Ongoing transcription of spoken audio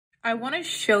I want to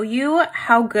show you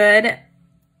how good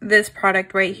this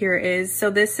product right here is. So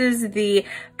this is the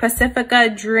Pacifica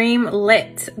Dream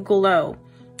Lit Glow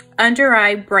Under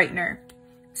Eye Brightener.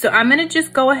 So I'm going to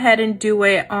just go ahead and do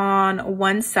it on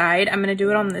one side. I'm going to do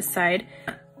it on this side.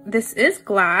 This is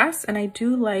glass and I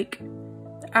do like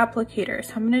the applicator.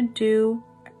 So I'm going to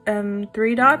do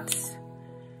 3 dots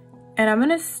and I'm going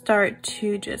to start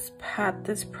to just pat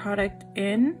this product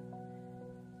in.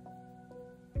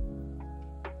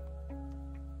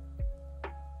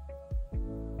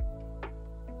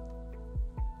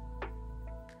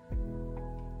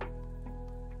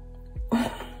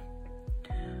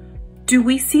 Do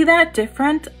we see that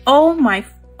different? Oh my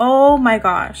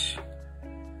gosh.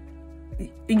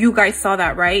 You guys saw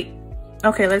that, right?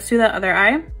 Okay, let's do the other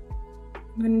eye.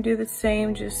 I'm gonna do the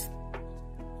same, just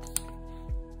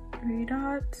 3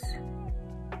 dots.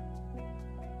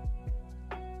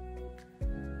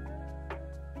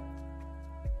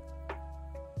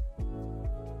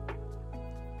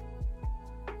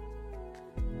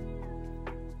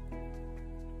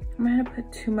 I might have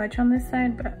put too much on this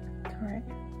side, but it's all right.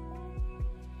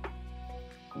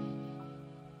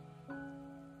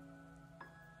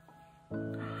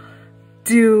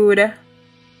 Dude,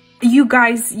 you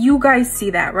guys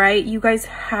see that, right? You guys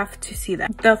have to see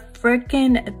that. The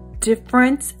freaking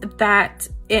difference that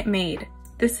it made.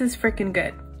 This is freaking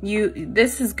good.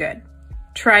 This is good.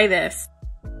 Try this.